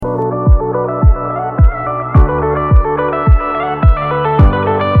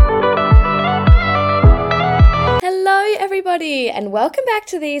welcome back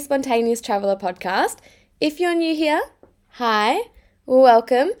to the Spontaneous Traveller podcast. If you're new here, hi,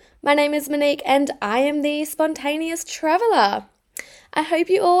 welcome. My name is Monique and I am the Spontaneous Traveller. I hope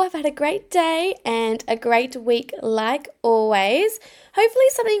you all have had a great day and a great week like always. Hopefully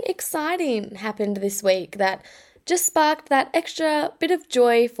something exciting happened this week that just sparked that extra bit of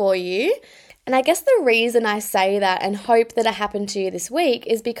joy for you. And I guess the reason I say that and hope that it happened to you this week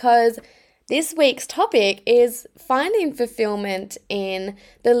is because this week's topic is finding fulfillment in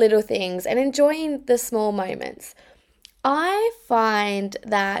the little things and enjoying the small moments. I find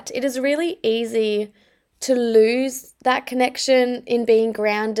that it is really easy to lose that connection in being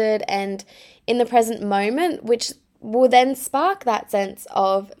grounded and in the present moment, which will then spark that sense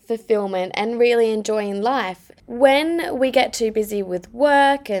of fulfillment and really enjoying life. When we get too busy with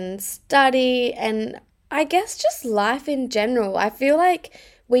work and study and I guess just life in general, I feel like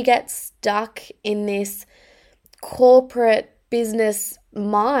we get stuck in this corporate business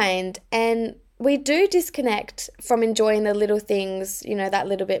mind and we do disconnect from enjoying the little things, that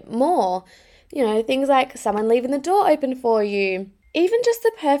little bit more. Things like someone leaving the door open for you, even just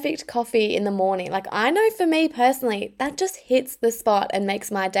the perfect coffee in the morning. Like I know for me personally, that just hits the spot and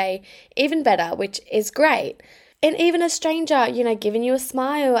makes my day even better, which is great. And even a stranger, giving you a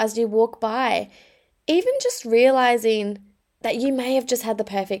smile as you walk by, even just realizing that you may have just had the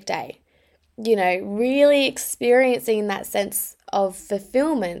perfect day, really experiencing that sense of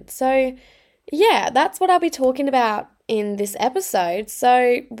fulfillment. So yeah, that's what I'll be talking about in this episode.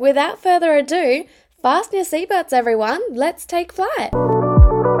 So without further ado, fasten your seatbelts, everyone. Let's take flight.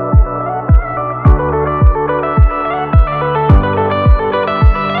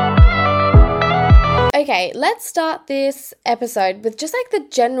 Okay, let's start this episode with just like the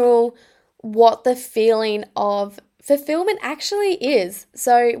general what the feeling of fulfillment actually is,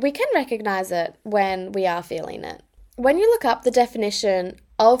 so we can recognize it when we are feeling it. When you look up the definition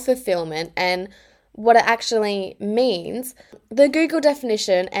of fulfillment and what it actually means, the Google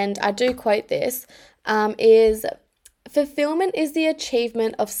definition, and I do quote this, is fulfillment is the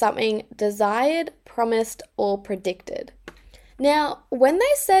achievement of something desired, promised, or predicted. Now, when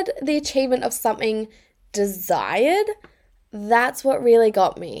they said the achievement of something desired, that's what really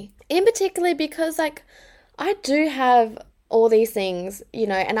got me. In particular because I do have all these things,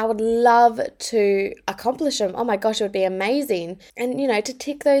 and I would love to accomplish them. Oh my gosh, it would be amazing. And, to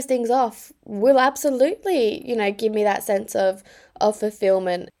tick those things off will absolutely, give me that sense of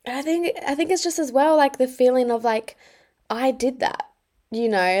fulfillment. And I think it's just as well like the feeling of I did that,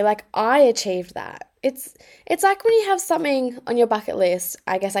 I achieved that. It's like when you have something on your bucket list,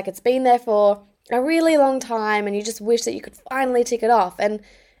 I guess it's been there for a really long time and you just wish that you could finally tick it off. And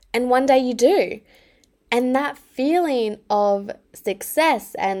one day you do. And that feeling of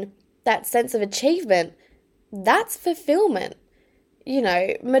success and that sense of achievement, that's fulfillment.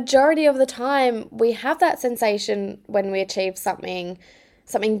 Majority of the time we have that sensation when we achieve something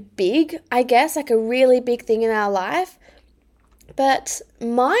big, I guess, like a really big thing in our life. But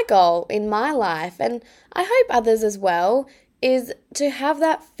my goal in my life, and I hope others as well, is to have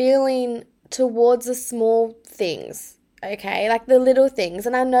that feeling towards the small things. Okay, like the little things.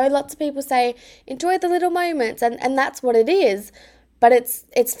 And I know lots of people say, enjoy the little moments, and that's what it is, but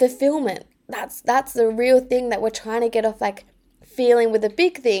it's fulfillment. That's the real thing that we're trying to get off feeling with the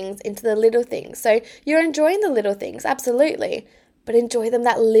big things into the little things. So you're enjoying the little things, absolutely, but enjoy them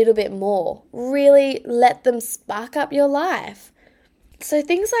that little bit more. Really let them spark up your life. So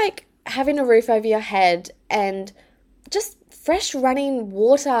things like having a roof over your head and just fresh running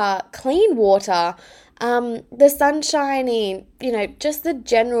water, clean water, the sun shining, just the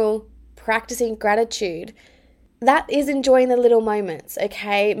general practicing gratitude. That is enjoying the little moments,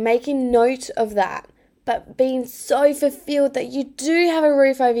 okay? Making note of that, but being so fulfilled that you do have a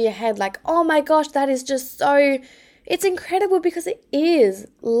roof over your head. Oh my gosh, that is just so, it's incredible because it is.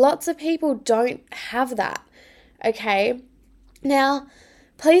 Lots of people don't have that, okay? Now,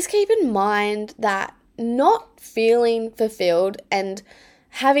 please keep in mind that not feeling fulfilled and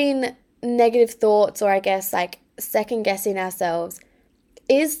having negative thoughts, or I guess second guessing ourselves,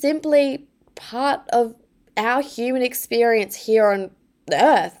 is simply part of our human experience here on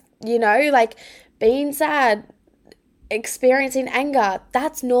earth. Being sad, experiencing anger,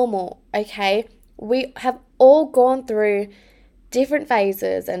 that's normal, okay? We have all gone through different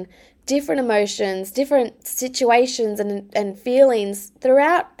phases and different emotions, different situations and feelings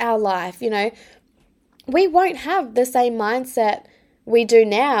throughout our life. We won't have the same mindset we do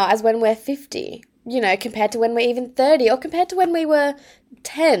now as when we're 50, compared to when we're even 30 or compared to when we were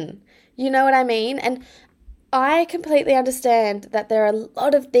 10. You know what I mean? And I completely understand that there are a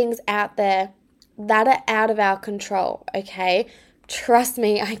lot of things out there that are out of our control, okay? trust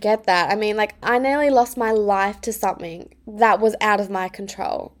me, I get that. I mean, like, I nearly lost my life to something that was out of my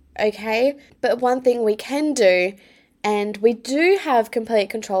control, okay? But one thing we can do, and we do have complete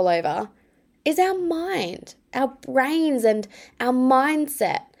control over, is our mind, our brains, and our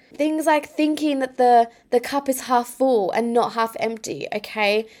mindset. Things like thinking that the cup is half full and not half empty,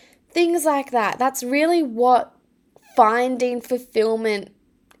 okay? Things like that. That's really what finding fulfillment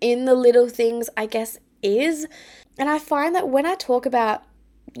in the little things, I guess, is. And I find that when I talk about,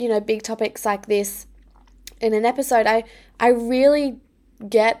 big topics like this in an episode, I really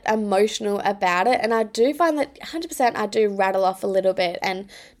get emotional about it. And I do find that 100% I do rattle off a little bit and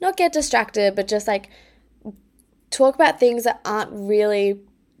not get distracted, but just like talk about things that aren't really,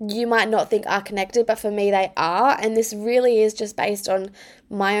 you might not think are connected, but for me they are. And this really is just based on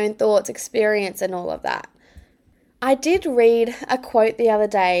my own thoughts, experience, and all of that. I did read a quote the other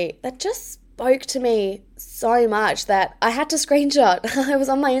day that just spoke to me so much that I had to screenshot. It was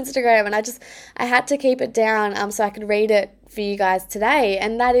on my Instagram and I had to keep it down so I could read it for you guys today.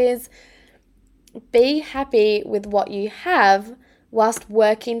 And that is, be happy with what you have whilst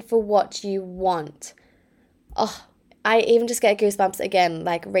working for what you want. Oh, I even just get goosebumps again,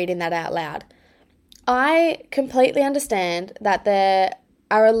 like reading that out loud. I completely understand that there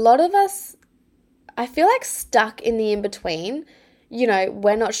are a lot of us, I feel like, stuck in the in-between.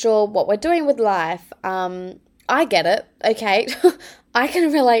 We're not sure what we're doing with life. I get it, okay? I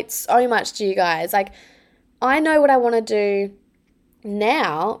can relate so much to you guys. Like, I know what I want to do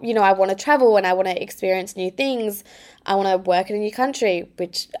now. I want to travel and I want to experience new things. I want to work in a new country,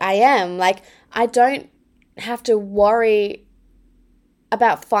 which I am. Like, I don't have to worry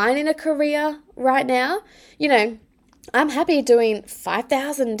about finding a career right now. I'm happy doing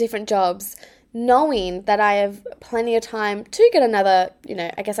 5,000 different jobs, knowing that I have plenty of time to get another,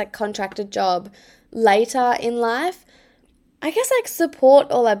 I guess like contracted job later in life. I guess like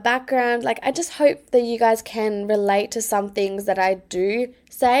support all our background. Like, I just hope that you guys can relate to some things that I do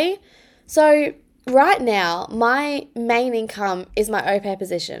say. So right now, my main income is my au pair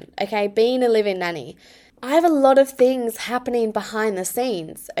position, okay? Being a live-in nanny. I have a lot of things happening behind the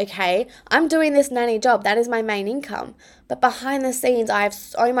scenes, okay? I'm doing this nanny job. That is my main income. But behind the scenes, I have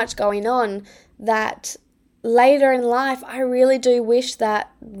so much going on that later in life, I really do wish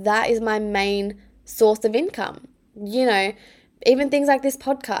that that is my main source of income. Even things like this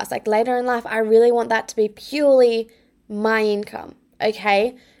podcast, like later in life, I really want that to be purely my income,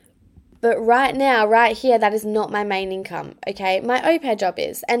 okay? But right now, right here, that is not my main income, okay? My au pair job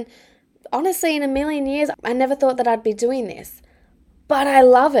is. And honestly, in a million years, I never thought that I'd be doing this. But I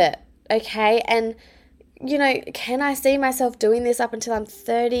love it, okay? And, can I see myself doing this up until I'm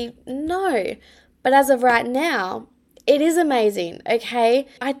 30? No. But as of right now, it is amazing, okay?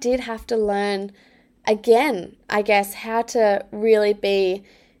 I did have to learn, again, I guess, how to really be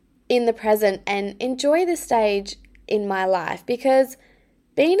in the present and enjoy this stage in my life, because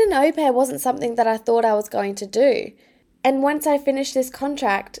being an au pair wasn't something that I thought I was going to do. And once I finish this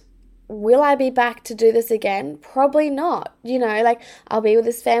contract, will I be back to do this again? Probably not. I'll be with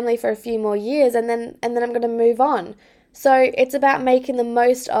this family for a few more years and then I'm going to move on. So it's about making the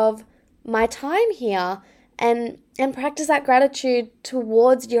most of my time here and practice that gratitude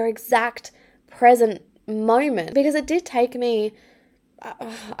towards your exact present moment. Because it did take me,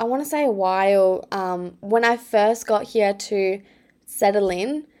 I want to say a while, when I first got here to settle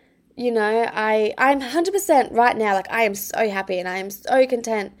in. I'm 100% right now, like I am so happy and I am so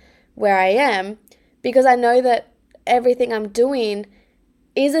content where I am, because I know that everything I'm doing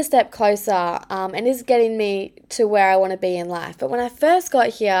is a step closer and is getting me to where I want to be in life. But when I first got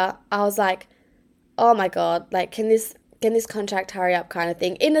here, I was like, oh my God, like can this contract hurry up kind of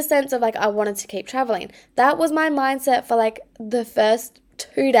thing, in the sense of like I wanted to keep traveling. That was my mindset for like the first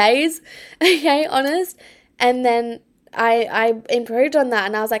 2 days, okay, honest. And then I improved on that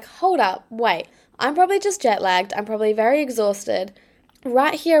and I was like, hold up, wait, I'm probably just jet lagged. I'm probably very exhausted.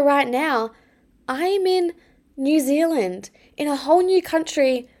 Right here, right now, I'm in New Zealand, in a whole new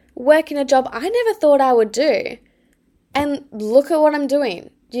country, working a job I never thought I would do. And look at what I'm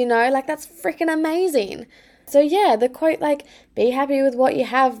doing, like that's freaking amazing. So yeah, the quote like, be happy with what you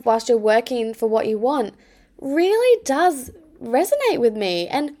have whilst you're working for what you want, really does resonate with me.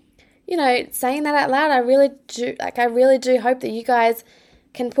 And, saying that out loud, I really do hope that you guys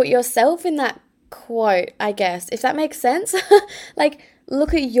can put yourself in that quote, I guess, if that makes sense. Like,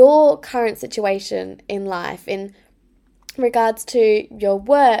 look at your current situation in life in regards to your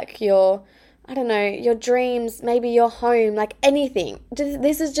work, your dreams, maybe your home, like anything.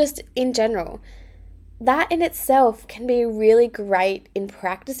 This is just in general. That in itself can be really great in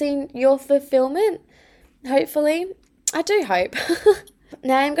practicing your fulfillment, hopefully. I do hope.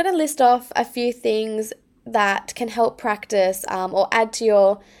 Now I'm going to list off a few things that can help practice or add to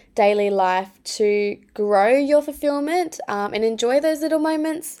your daily life to grow your fulfillment and enjoy those little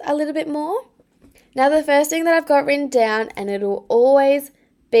moments a little bit more. Now, the first thing that I've got written down, and it'll always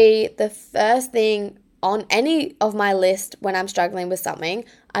be the first thing on any of my list when I'm struggling with something,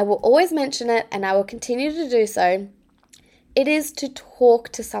 I will always mention it and I will continue to do so. It is to talk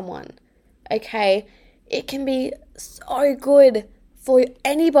to someone, okay? It can be so good for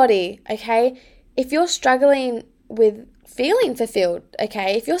anybody, okay? If you're struggling with feeling fulfilled,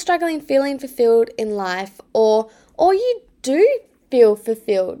 okay? If you're struggling feeling fulfilled in life, or you do feel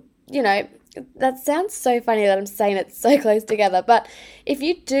fulfilled, that sounds so funny that I'm saying it so close together, but if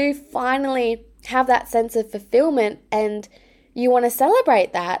you do finally have that sense of fulfillment and you want to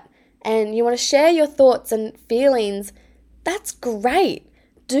celebrate that and you want to share your thoughts and feelings, that's great.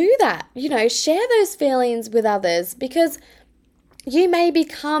 Do that. Share those feelings with others, because you may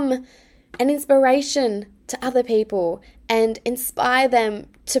become an inspiration to other people and inspire them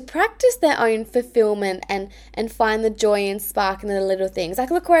to practice their own fulfillment and find the joy and spark in the little things.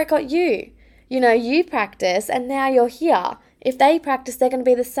 Like, look where it got you. You practice and now you're here. If they practice, they're going to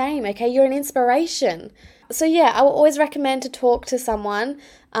be the same, okay? You're an inspiration. So yeah, I will always recommend to talk to someone.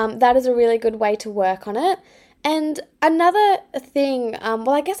 That is a really good way to work on it. And another thing,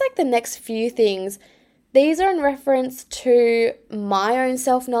 I guess like the next few things, these are in reference to my own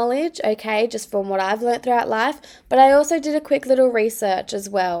self-knowledge, okay, just from what I've learned throughout life, but I also did a quick little research as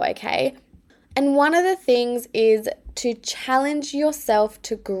well, okay? And one of the things is to challenge yourself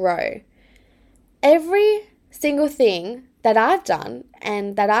to grow. Every single thing that I've done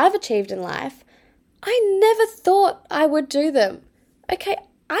and that I've achieved in life, I never thought I would do them, okay?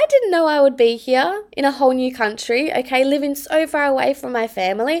 I didn't know I would be here in a whole new country, okay, living so far away from my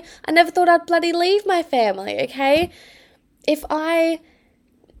family. I never thought I'd bloody leave my family, okay? Even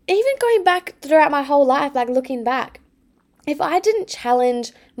going back throughout my whole life, like looking back, if I didn't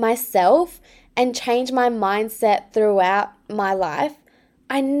challenge myself and change my mindset throughout my life,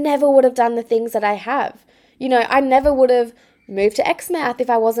 I never would have done the things that I have. I never would have moved to Exmouth if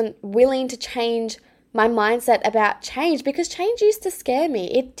I wasn't willing to change my mindset about change, because change used to scare me.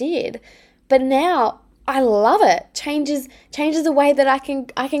 It did. But now I love it. Change is the way that I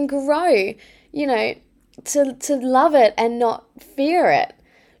can grow, to love it and not fear it.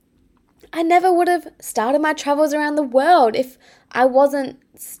 I never would have started my travels around the world if I wasn't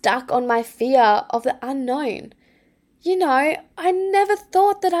stuck on my fear of the unknown. I never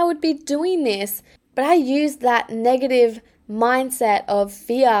thought that I would be doing this, but I used that negative mindset of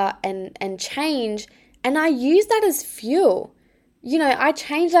fear and change, and I used that as fuel. I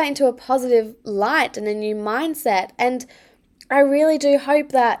changed that into a positive light and a new mindset, and I really do hope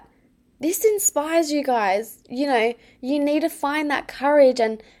that this inspires you guys. You need to find that courage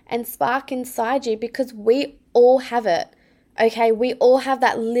and spark inside you, because we all have it. Okay, we all have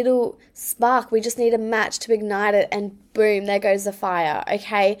that little spark. We just need a match to ignite it, and boom, there goes the fire,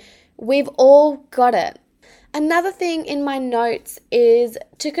 okay? We've all got it. Another thing in my notes is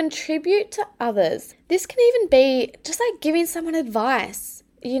to contribute to others. This can even be just like giving someone advice,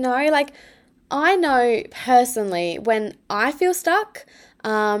 like I know personally when I feel stuck,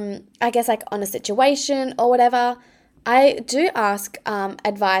 I guess like on a situation or whatever, I do ask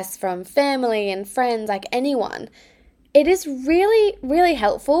advice from family and friends, like anyone. It is really, really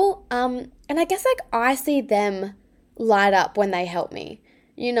helpful. And I guess like I see them light up when they help me,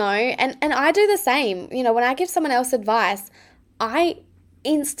 and I do the same. When I give someone else advice, I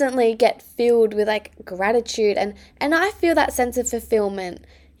instantly get filled with like gratitude and I feel that sense of fulfillment.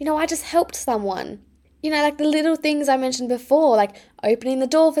 I just helped someone. Like the little things I mentioned before, like opening the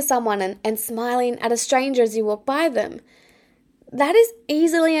door for someone and smiling at a stranger as you walk by them. That is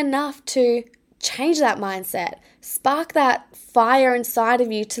easily enough to change that mindset, spark that fire inside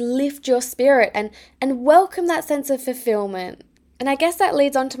of you to lift your spirit and welcome that sense of fulfillment. And I guess that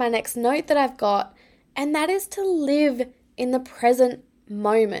leads on to my next note that I've got, and that is to live in the present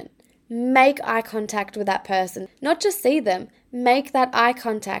moment. Make eye contact with that person, not just see them. Make that eye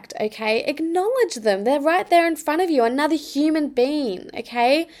contact, okay? Acknowledge them. They're right there in front of you, another human being,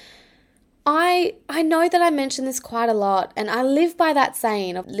 okay? I know that I mention this quite a lot, and I live by that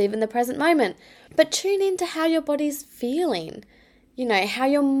saying of live in the present moment, but tune into how your body's feeling, how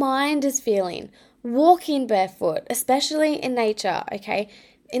your mind is feeling. Walking barefoot, especially in nature, okay?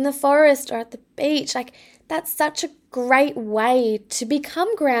 In the forest or at the beach, like that's such a great way to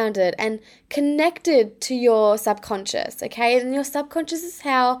become grounded and connected to your subconscious, okay? And your subconscious is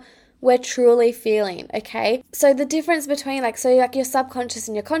how we're truly feeling, okay? So the difference between your subconscious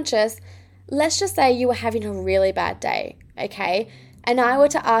and your conscious, let's just say you were having a really bad day, okay? And I were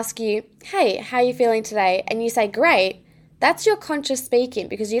to ask you, hey, how are you feeling today? And you say, great. That's your conscious speaking,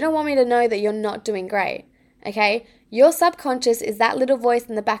 because you don't want me to know that you're not doing great, okay? Your subconscious is that little voice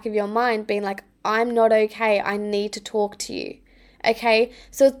in the back of your mind being like, I'm not okay. I need to talk to you, okay?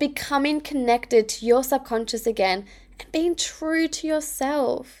 So it's becoming connected to your subconscious again and being true to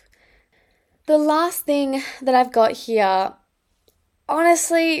yourself. The last thing that I've got here,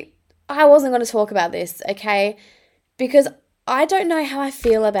 honestly, I wasn't going to talk about this, okay? Because I don't know how I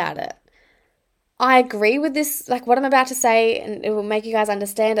feel about it. I agree with this, like what I'm about to say, and it will make you guys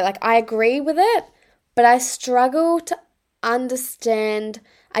understand it. Like, I agree with it, but I struggle to understand,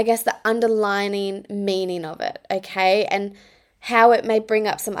 I guess, the underlining meaning of it, okay? And how it may bring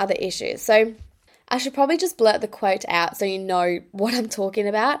up some other issues. So I should probably just blurt the quote out so you know what I'm talking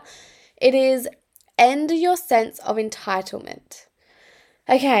about. It is, end your sense of entitlement.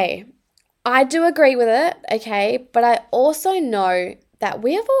 Okay, I do agree with it, okay? But I also know that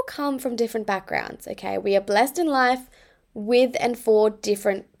we have all come from different backgrounds, okay? We are blessed in life with and for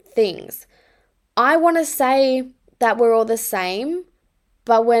different things. I want to say that we're all the same,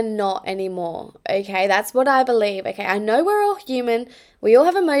 but we're not anymore, okay? That's what I believe, okay? I know we're all human. We all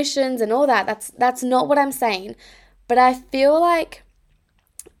have emotions and all that. That's not what I'm saying. But I feel like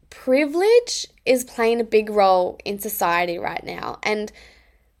privilege is playing a big role in society right now. And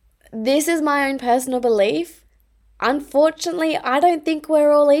this is my own personal belief. Unfortunately, I don't think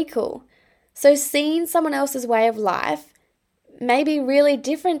we're all equal. So seeing someone else's way of life may be really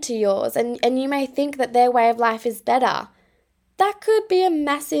different to yours, and you may think that their way of life is better. That could be a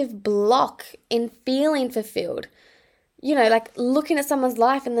massive block in feeling fulfilled. You know, like looking at someone's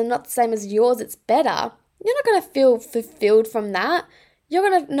life and they're not the same as yours, it's better. You're not going to feel fulfilled from that. You're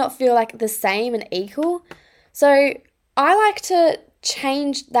going to not feel like the same and equal. So I like to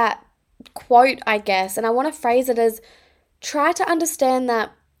change that quote, I guess, and I want to phrase it as, try to understand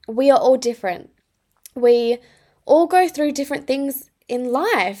that we are all different. We all go through different things in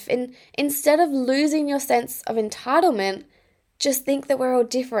life, and instead of losing your sense of entitlement, just think that we're all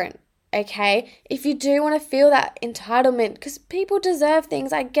different, okay? If you do want to feel that entitlement, because people deserve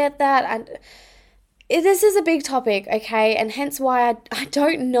things, I get that, and this is a big topic, okay? And hence why I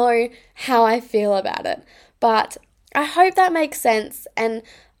don't know how I feel about it, but I hope that makes sense, and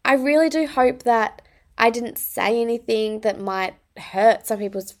I really do hope that I didn't say anything that might hurt some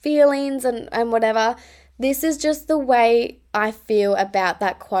people's feelings and whatever. This is just the way I feel about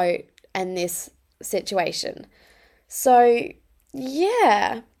that quote and this situation. So,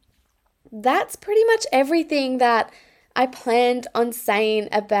 yeah, that's pretty much everything that I planned on saying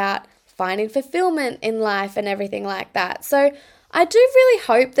about finding fulfillment in life and everything like that. So I do really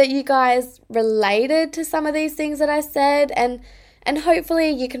hope that you guys related to some of these things that I said, and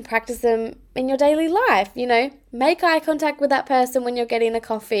hopefully you can practice them in your daily life, you know, make eye contact with that person when you're getting a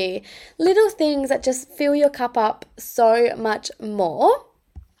coffee, little things that just fill your cup up so much more.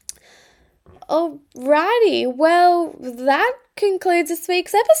 Alrighty, well, that concludes this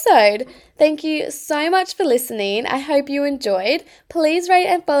week's episode. Thank you so much for listening. I hope you enjoyed. Please rate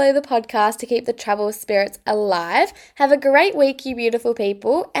and follow the podcast to keep the travel spirits alive. Have a great week, you beautiful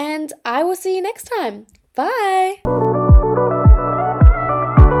people, and I will see you next time. Bye.